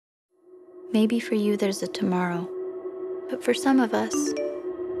Maybe for you there's a tomorrow, but for some of us,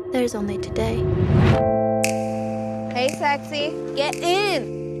 there's only today. Hey, sexy, get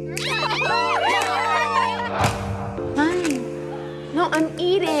in. Hi. No, I'm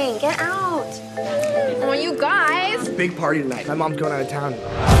eating. Get out. Oh, you guys. Big party tonight. My mom's going out of town.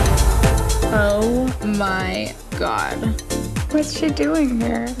 Oh my God. What's she doing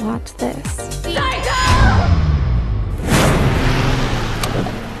here? Watch this.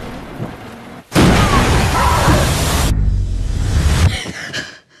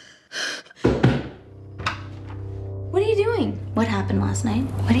 What are you doing? What happened last night?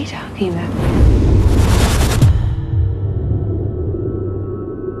 What are you talking about?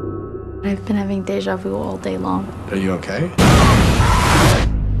 I've been having deja vu all day long. Are you okay?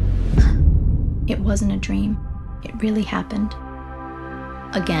 It wasn't a dream. It really happened.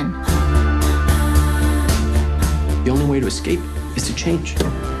 Again. The only way to escape is to change.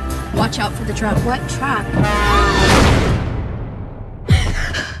 Watch out for the trap. What trap?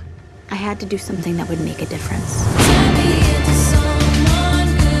 I had to do something that would make a difference.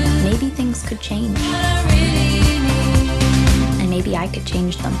 Maybe things could change. And maybe I could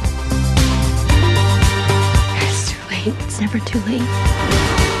change them. It's too late. It's never too late.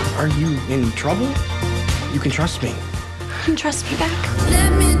 Are you in trouble? You can trust me. You can trust me back.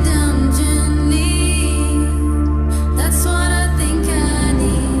 Let me down gently. That's what I think I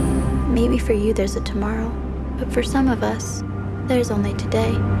need. Maybe for you there's a tomorrow, but for some of us, there's only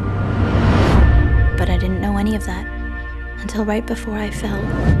today. But I didn't know any of that until right before I fell.